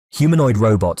Humanoid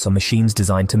robots are machines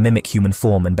designed to mimic human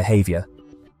form and behavior.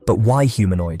 But why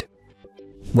humanoid?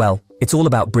 Well, it's all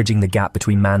about bridging the gap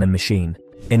between man and machine,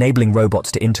 enabling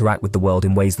robots to interact with the world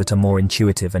in ways that are more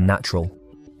intuitive and natural.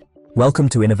 Welcome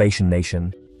to Innovation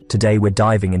Nation. Today we're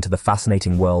diving into the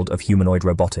fascinating world of humanoid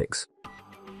robotics.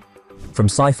 From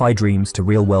sci-fi dreams to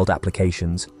real-world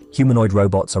applications, humanoid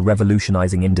robots are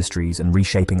revolutionizing industries and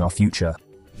reshaping our future.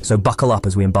 So buckle up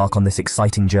as we embark on this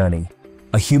exciting journey.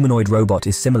 A humanoid robot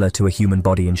is similar to a human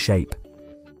body in shape.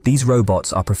 These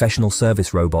robots are professional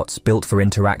service robots built for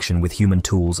interaction with human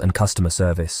tools and customer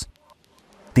service.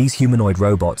 These humanoid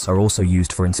robots are also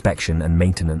used for inspection and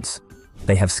maintenance.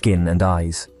 They have skin and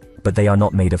eyes, but they are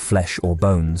not made of flesh or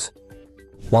bones.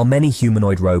 While many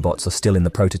humanoid robots are still in the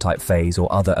prototype phase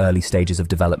or other early stages of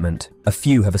development, a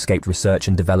few have escaped research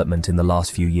and development in the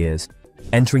last few years,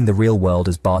 entering the real world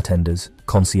as bartenders,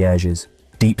 concierges,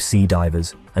 deep-sea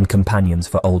divers, and companions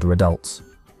for older adults.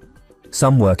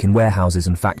 Some work in warehouses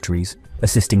and factories,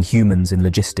 assisting humans in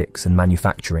logistics and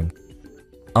manufacturing.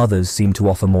 Others seem to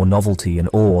offer more novelty and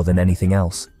awe than anything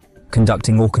else,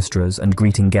 conducting orchestras and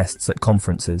greeting guests at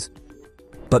conferences.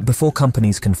 But before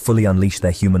companies can fully unleash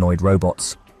their humanoid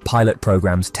robots, pilot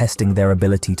programs testing their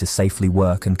ability to safely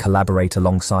work and collaborate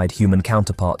alongside human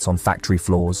counterparts on factory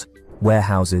floors,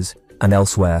 warehouses, and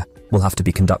elsewhere will have to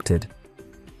be conducted.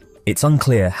 It's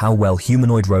unclear how well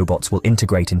humanoid robots will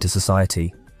integrate into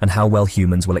society and how well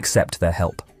humans will accept their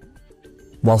help.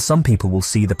 While some people will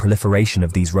see the proliferation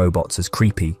of these robots as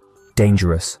creepy,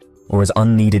 dangerous, or as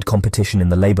unneeded competition in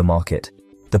the labor market,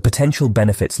 the potential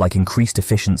benefits like increased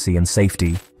efficiency and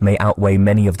safety may outweigh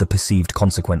many of the perceived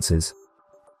consequences.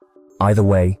 Either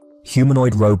way,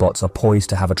 humanoid robots are poised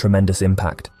to have a tremendous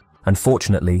impact, and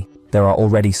fortunately, there are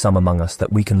already some among us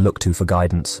that we can look to for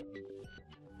guidance.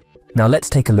 Now let's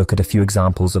take a look at a few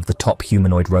examples of the top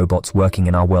humanoid robots working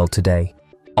in our world today.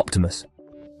 Optimus.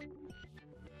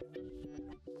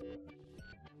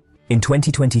 In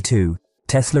 2022,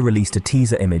 Tesla released a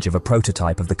teaser image of a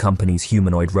prototype of the company's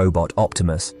humanoid robot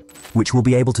Optimus, which will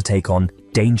be able to take on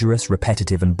dangerous,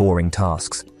 repetitive, and boring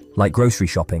tasks, like grocery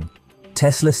shopping.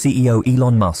 Tesla CEO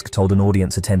Elon Musk told an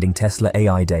audience attending Tesla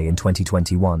AI Day in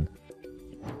 2021.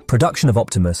 Production of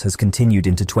Optimus has continued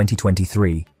into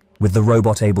 2023, with the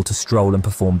robot able to stroll and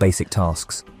perform basic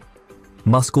tasks.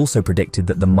 Musk also predicted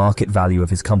that the market value of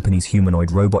his company's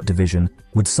humanoid robot division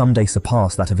would someday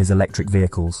surpass that of his electric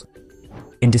vehicles.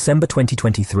 In December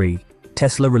 2023,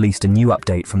 Tesla released a new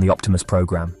update from the Optimus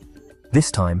program.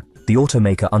 This time, the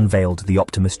automaker unveiled the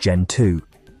Optimus Gen 2,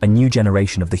 a new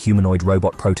generation of the humanoid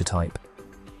robot prototype.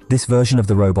 This version of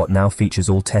the robot now features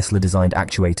all Tesla-designed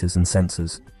actuators and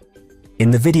sensors. In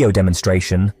the video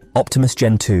demonstration, Optimus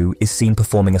Gen 2 is seen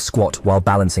performing a squat while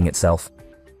balancing itself.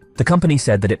 The company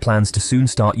said that it plans to soon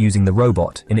start using the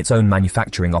robot in its own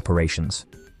manufacturing operations.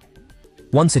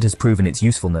 Once it has proven its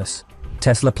usefulness,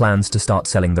 Tesla plans to start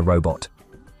selling the robot.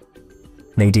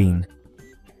 Nadine.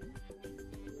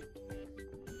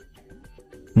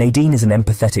 Nadine is an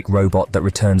empathetic robot that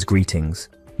returns greetings,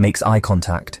 makes eye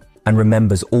contact, and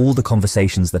remembers all the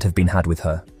conversations that have been had with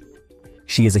her.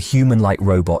 She is a human-like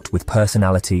robot with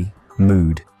personality,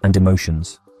 mood, and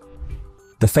emotions.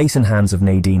 The face and hands of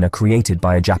Nadine are created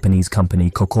by a Japanese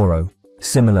company, Kokoro,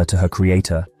 similar to her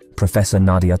creator, Professor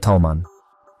Nadia Talman.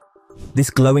 This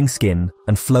glowing skin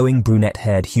and flowing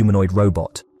brunette-haired humanoid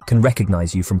robot can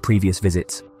recognize you from previous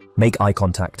visits, make eye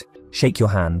contact, shake your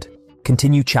hand,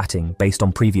 continue chatting based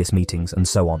on previous meetings, and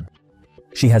so on.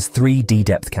 She has 3D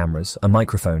depth cameras, a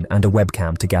microphone, and a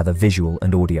webcam to gather visual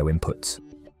and audio inputs.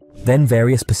 Then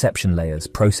various perception layers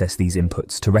process these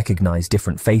inputs to recognize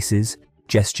different faces,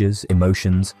 gestures,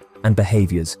 emotions, and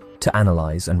behaviors to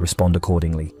analyze and respond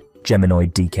accordingly.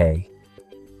 Humanoid DK.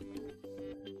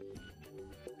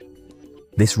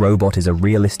 This robot is a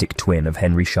realistic twin of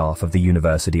Henry Scharf of the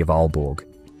University of Aalborg.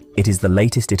 It is the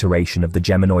latest iteration of the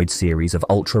Humanoid series of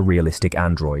ultra-realistic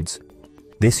androids.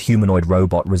 This humanoid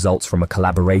robot results from a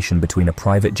collaboration between a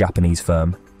private Japanese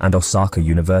firm and Osaka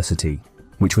University,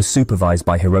 which was supervised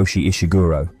by Hiroshi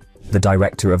Ishiguro, the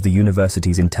director of the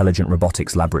university's Intelligent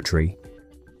Robotics Laboratory.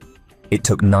 It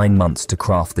took 9 months to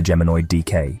craft the Humanoid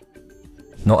DK.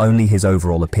 Not only his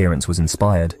overall appearance was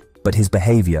inspired, but his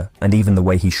behavior and even the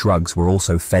way he shrugs were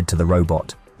also fed to the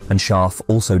robot, and Scharf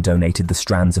also donated the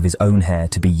strands of his own hair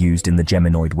to be used in the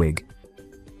Humanoid wig.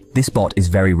 This bot is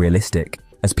very realistic,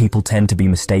 as people tend to be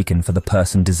mistaken for the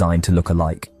person designed to look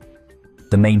alike.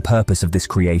 The main purpose of this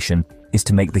creation is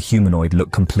to make the humanoid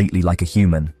look completely like a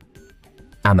human.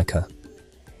 Amica.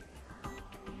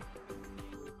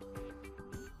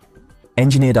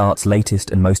 Engineered Art's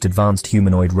latest and most advanced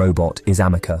humanoid robot is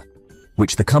Amica,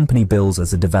 which the company bills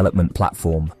as a development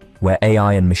platform where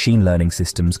AI and machine learning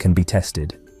systems can be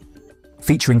tested.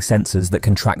 Featuring sensors that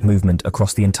can track movement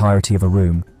across the entirety of a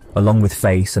room, along with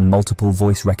face and multiple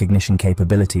voice recognition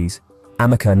capabilities,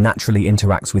 Amica naturally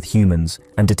interacts with humans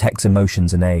and detects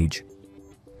emotions and age.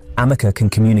 Amica can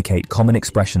communicate common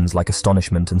expressions like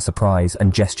astonishment and surprise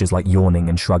and gestures like yawning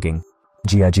and shrugging.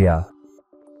 Jia Jia.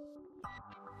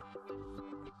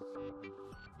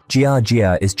 Jia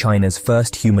Jia is China's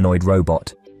first humanoid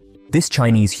robot. This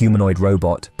Chinese humanoid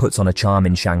robot puts on a charm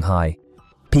in Shanghai.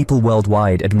 People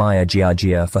worldwide admire Jia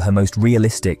Jia for her most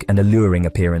realistic and alluring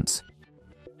appearance.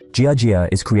 Jia Jia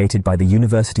is created by the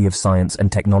University of Science and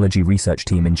Technology research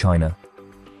team in China.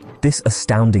 This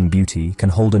astounding beauty can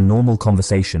hold a normal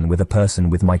conversation with a person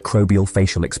with microbial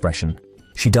facial expression.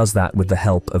 She does that with the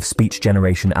help of speech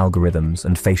generation algorithms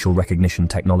and facial recognition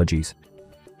technologies.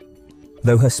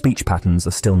 Though her speech patterns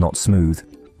are still not smooth,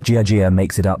 Jia Jia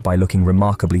makes it up by looking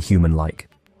remarkably human-like.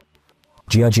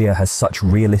 Jia Jia has such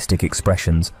realistic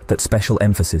expressions that special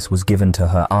emphasis was given to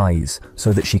her eyes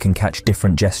so that she can catch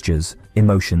different gestures,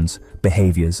 emotions,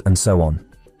 behaviors, and so on.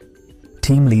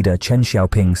 Team leader Chen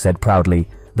Xiaoping said proudly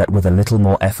that with a little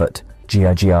more effort,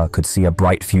 Jia Jia could see a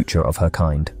bright future of her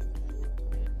kind.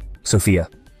 Sophia.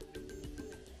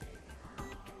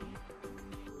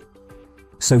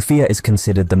 Sophia is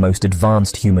considered the most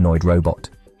advanced humanoid robot.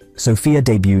 Sophia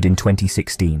debuted in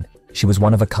 2016. She was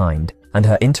one of a kind, and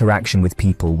her interaction with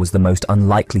people was the most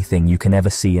unlikely thing you can ever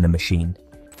see in a machine.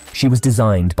 She was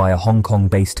designed by a Hong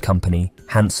Kong-based company,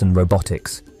 Hanson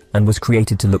Robotics, and was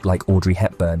created to look like Audrey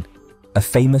Hepburn, a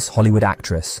famous Hollywood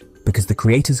actress, because the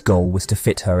creator's goal was to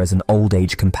fit her as an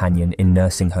old-age companion in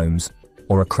nursing homes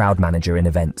or a crowd manager in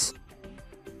events.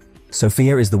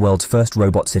 Sophia is the world's first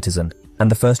robot citizen and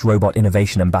the first robot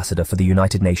innovation ambassador for the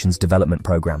United Nations Development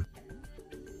Programme.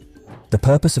 The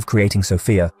purpose of creating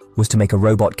Sophia was to make a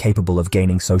robot capable of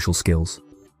gaining social skills.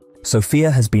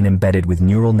 Sophia has been embedded with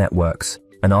neural networks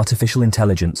and artificial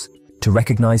intelligence to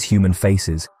recognize human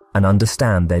faces and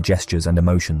understand their gestures and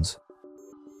emotions.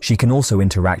 She can also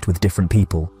interact with different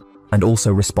people and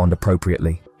also respond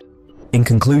appropriately. In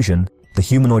conclusion, the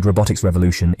humanoid robotics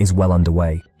revolution is well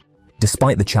underway.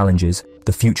 Despite the challenges,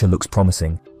 the future looks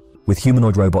promising, with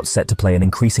humanoid robots set to play an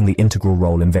increasingly integral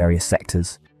role in various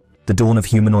sectors. The dawn of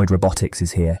humanoid robotics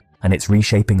is here, and it's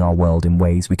reshaping our world in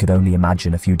ways we could only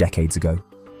imagine a few decades ago.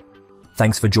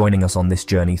 Thanks for joining us on this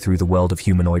journey through the world of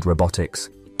humanoid robotics.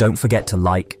 Don't forget to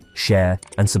like, share,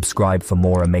 and subscribe for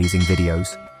more amazing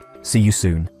videos. See you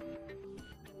soon.